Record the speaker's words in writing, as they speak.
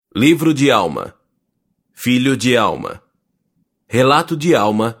Livro de Alma. Filho de Alma. Relato de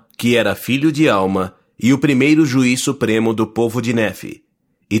Alma, que era filho de Alma, e o primeiro juiz supremo do povo de Nefe,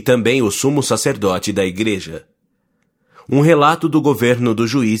 e também o sumo sacerdote da igreja. Um relato do governo dos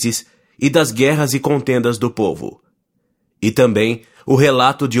juízes e das guerras e contendas do povo. E também o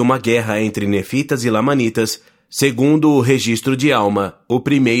relato de uma guerra entre nefitas e lamanitas, segundo o registro de Alma, o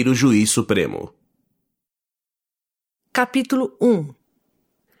primeiro juiz supremo. Capítulo 1.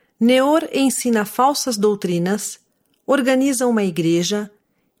 Neor ensina falsas doutrinas, organiza uma igreja,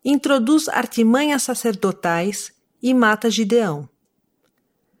 introduz artimanhas sacerdotais e mata Gideão.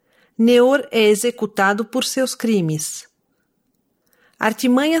 Neor é executado por seus crimes.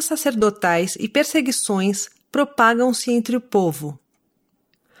 Artimanhas sacerdotais e perseguições propagam-se entre o povo.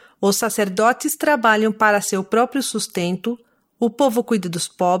 Os sacerdotes trabalham para seu próprio sustento, o povo cuida dos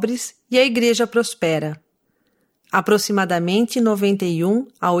pobres e a igreja prospera. Aproximadamente 91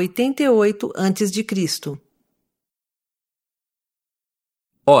 a 88 a.C.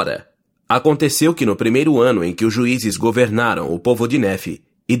 Ora, aconteceu que no primeiro ano em que os juízes governaram o povo de Nefe,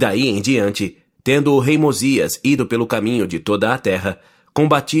 e daí em diante, tendo o rei Mosias ido pelo caminho de toda a terra,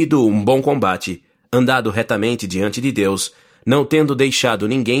 combatido um bom combate, andado retamente diante de Deus, não tendo deixado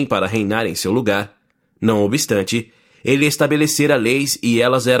ninguém para reinar em seu lugar, não obstante, ele estabelecera leis e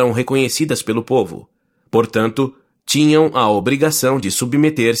elas eram reconhecidas pelo povo. Portanto, tinham a obrigação de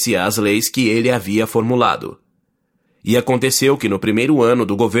submeter-se às leis que ele havia formulado. E aconteceu que no primeiro ano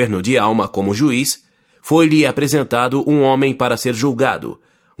do governo de Alma como juiz, foi-lhe apresentado um homem para ser julgado,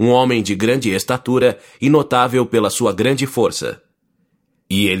 um homem de grande estatura e notável pela sua grande força.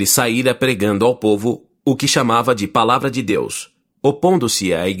 E ele saíra pregando ao povo o que chamava de palavra de Deus,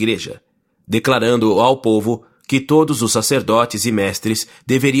 opondo-se à igreja, declarando ao povo que todos os sacerdotes e mestres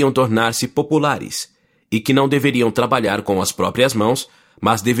deveriam tornar-se populares, e que não deveriam trabalhar com as próprias mãos,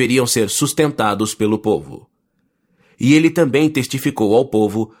 mas deveriam ser sustentados pelo povo. E ele também testificou ao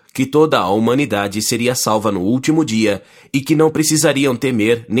povo que toda a humanidade seria salva no último dia e que não precisariam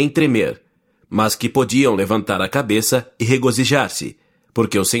temer nem tremer, mas que podiam levantar a cabeça e regozijar-se,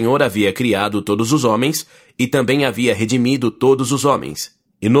 porque o Senhor havia criado todos os homens e também havia redimido todos os homens,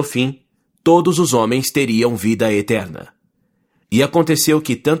 e no fim, todos os homens teriam vida eterna. E aconteceu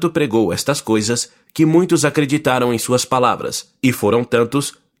que tanto pregou estas coisas que muitos acreditaram em suas palavras, e foram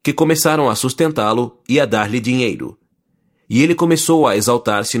tantos que começaram a sustentá-lo e a dar-lhe dinheiro. E ele começou a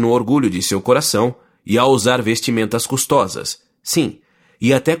exaltar-se no orgulho de seu coração e a usar vestimentas custosas, sim,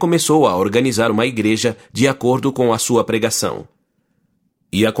 e até começou a organizar uma igreja de acordo com a sua pregação.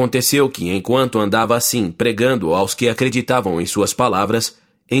 E aconteceu que, enquanto andava assim pregando aos que acreditavam em suas palavras,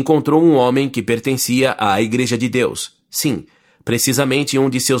 encontrou um homem que pertencia à igreja de Deus, sim, precisamente um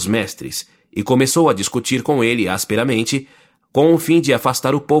de seus mestres, e começou a discutir com ele asperamente, com o fim de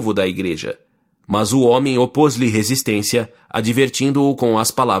afastar o povo da igreja. Mas o homem opôs-lhe resistência, advertindo-o com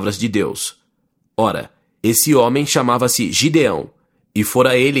as palavras de Deus. Ora, esse homem chamava-se Gideão, e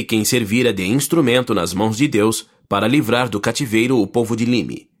fora ele quem servira de instrumento nas mãos de Deus para livrar do cativeiro o povo de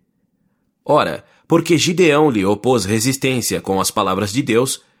Lime. Ora, porque Gideão lhe opôs resistência com as palavras de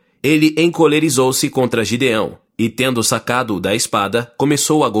Deus, ele encolerizou-se contra Gideão, e tendo sacado-o da espada,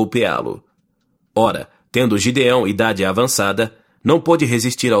 começou a golpeá-lo. Ora, tendo Gideão idade avançada, não pôde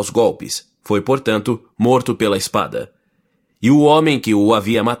resistir aos golpes, foi, portanto, morto pela espada. E o homem que o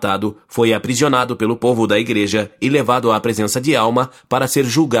havia matado foi aprisionado pelo povo da igreja e levado à presença de Alma para ser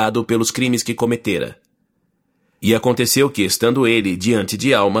julgado pelos crimes que cometera. E aconteceu que, estando ele diante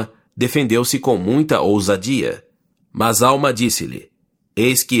de Alma, defendeu-se com muita ousadia. Mas Alma disse-lhe: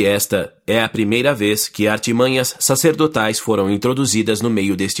 Eis que esta é a primeira vez que artimanhas sacerdotais foram introduzidas no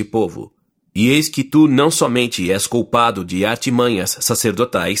meio deste povo. E eis que tu não somente és culpado de artimanhas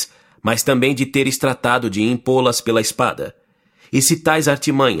sacerdotais, mas também de teres tratado de impô-las pela espada. E se tais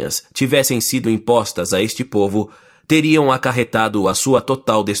artimanhas tivessem sido impostas a este povo, teriam acarretado a sua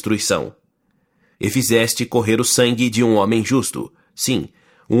total destruição. E fizeste correr o sangue de um homem justo, sim,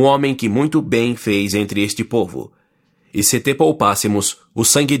 um homem que muito bem fez entre este povo. E se te poupássemos, o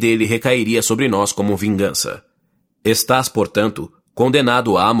sangue dele recairia sobre nós como vingança. Estás, portanto,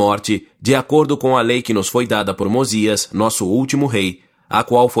 condenado à morte, de acordo com a lei que nos foi dada por Mosias, nosso último rei, a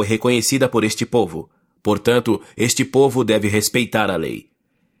qual foi reconhecida por este povo. Portanto, este povo deve respeitar a lei.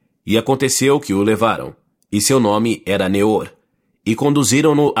 E aconteceu que o levaram, e seu nome era Neor, e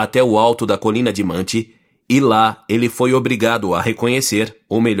conduziram-no até o alto da colina de Mante, e lá ele foi obrigado a reconhecer,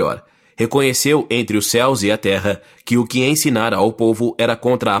 ou melhor, reconheceu entre os céus e a terra que o que ensinara ao povo era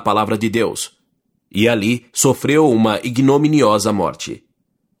contra a palavra de Deus. E ali sofreu uma ignominiosa morte.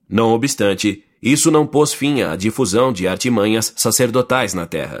 Não obstante, isso não pôs fim à difusão de artimanhas sacerdotais na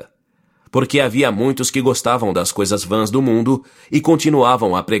terra. Porque havia muitos que gostavam das coisas vãs do mundo e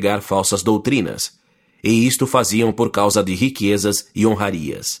continuavam a pregar falsas doutrinas, e isto faziam por causa de riquezas e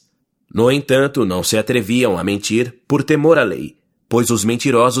honrarias. No entanto, não se atreviam a mentir por temor à lei, pois os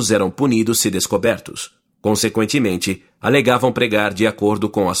mentirosos eram punidos se descobertos. Consequentemente, alegavam pregar de acordo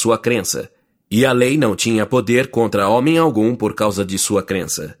com a sua crença, e a lei não tinha poder contra homem algum por causa de sua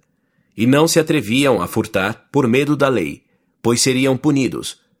crença. E não se atreviam a furtar por medo da lei, pois seriam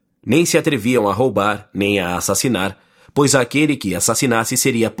punidos. Nem se atreviam a roubar, nem a assassinar, pois aquele que assassinasse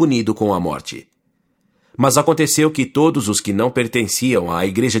seria punido com a morte. Mas aconteceu que todos os que não pertenciam à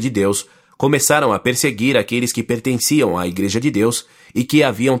Igreja de Deus começaram a perseguir aqueles que pertenciam à Igreja de Deus e que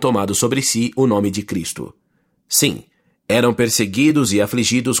haviam tomado sobre si o nome de Cristo. Sim, eram perseguidos e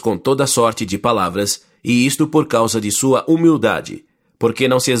afligidos com toda sorte de palavras, e isto por causa de sua humildade, porque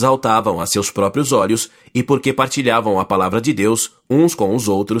não se exaltavam a seus próprios olhos e porque partilhavam a palavra de Deus uns com os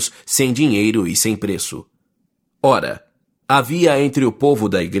outros, sem dinheiro e sem preço. Ora, havia entre o povo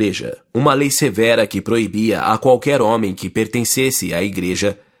da igreja uma lei severa que proibia a qualquer homem que pertencesse à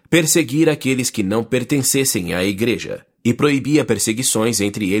igreja perseguir aqueles que não pertencessem à igreja, e proibia perseguições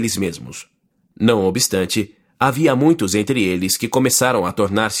entre eles mesmos. Não obstante, havia muitos entre eles que começaram a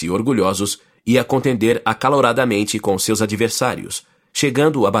tornar-se orgulhosos e a contender acaloradamente com seus adversários,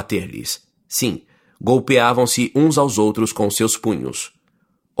 chegando a bater-lhes. Sim, golpeavam-se uns aos outros com seus punhos.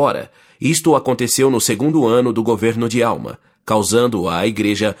 Ora, isto aconteceu no 2º ano do governo de Alma, causando à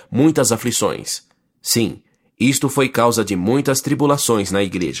igreja muitas aflições. Sim, isto foi causa de muitas tribulações na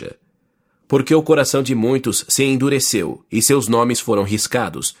igreja. Porque o coração de muitos se endureceu, e seus nomes foram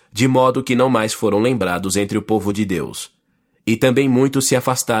riscados, de modo que não mais foram lembrados entre o povo de Deus. E também muitos se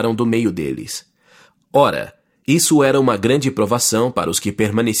afastaram do meio deles. Ora, isso era uma grande provação para os que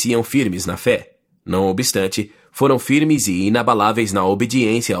permaneciam firmes na fé. Não obstante, foram firmes e inabaláveis na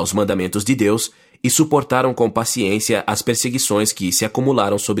obediência aos mandamentos de Deus e suportaram com paciência as perseguições que se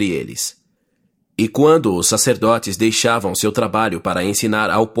acumularam sobre eles. E quando os sacerdotes deixavam seu trabalho para ensinar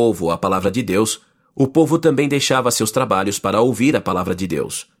ao povo a palavra de Deus, o povo também deixava seus trabalhos para ouvir a palavra de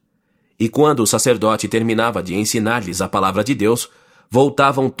Deus. E quando o sacerdote terminava de ensinar-lhes a palavra de Deus,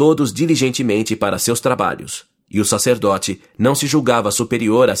 voltavam todos diligentemente para seus trabalhos. E o sacerdote não se julgava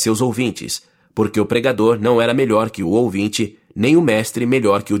superior a seus ouvintes, porque o pregador não era melhor que o ouvinte, nem o mestre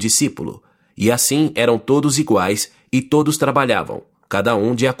melhor que o discípulo. E assim eram todos iguais e todos trabalhavam, cada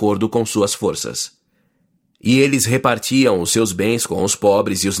um de acordo com suas forças. E eles repartiam os seus bens com os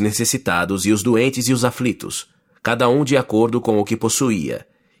pobres e os necessitados e os doentes e os aflitos, cada um de acordo com o que possuía,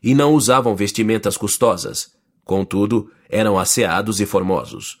 e não usavam vestimentas custosas, contudo, eram asseados e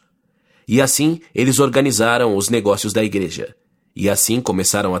formosos. E assim eles organizaram os negócios da igreja, e assim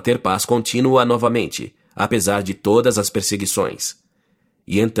começaram a ter paz contínua novamente, apesar de todas as perseguições.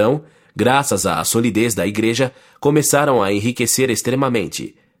 E então, graças à solidez da igreja, começaram a enriquecer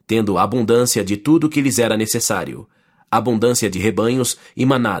extremamente, tendo abundância de tudo que lhes era necessário, abundância de rebanhos e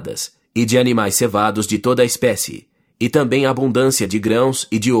manadas, e de animais cevados de toda a espécie, e também abundância de grãos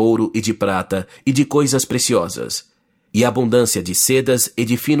e de ouro e de prata e de coisas preciosas, e abundância de sedas e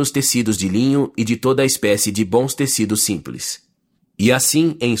de finos tecidos de linho e de toda a espécie de bons tecidos simples. E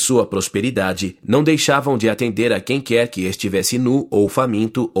assim, em sua prosperidade, não deixavam de atender a quem quer que estivesse nu, ou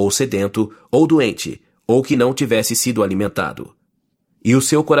faminto, ou sedento, ou doente, ou que não tivesse sido alimentado. E o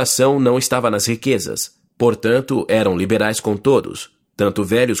seu coração não estava nas riquezas, portanto, eram liberais com todos, tanto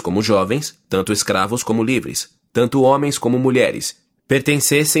velhos como jovens, tanto escravos como livres, tanto homens como mulheres,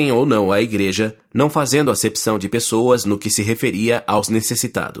 pertencessem ou não à igreja, não fazendo acepção de pessoas no que se referia aos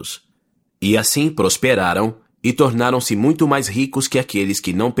necessitados. E assim prosperaram, e tornaram-se muito mais ricos que aqueles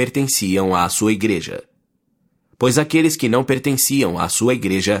que não pertenciam à sua igreja. Pois aqueles que não pertenciam à sua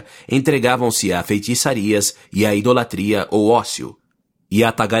igreja entregavam-se a feitiçarias e à idolatria ou ócio, e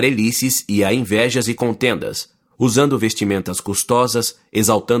a tagarelices e a invejas e contendas, usando vestimentas custosas,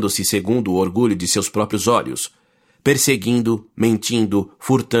 exaltando-se segundo o orgulho de seus próprios olhos, perseguindo, mentindo,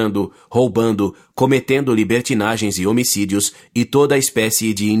 furtando, roubando, cometendo libertinagens e homicídios e toda a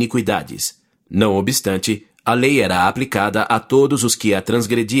espécie de iniquidades. Não obstante, a lei era aplicada a todos os que a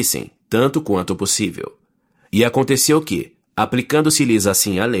transgredissem, tanto quanto possível. E aconteceu que, aplicando-se-lhes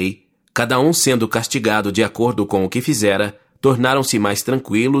assim a lei, cada um sendo castigado de acordo com o que fizera, tornaram-se mais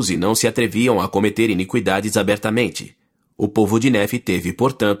tranquilos e não se atreviam a cometer iniquidades abertamente. O povo de Nefe teve,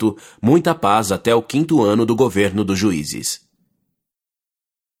 portanto, muita paz até o 5º ano do governo dos juízes.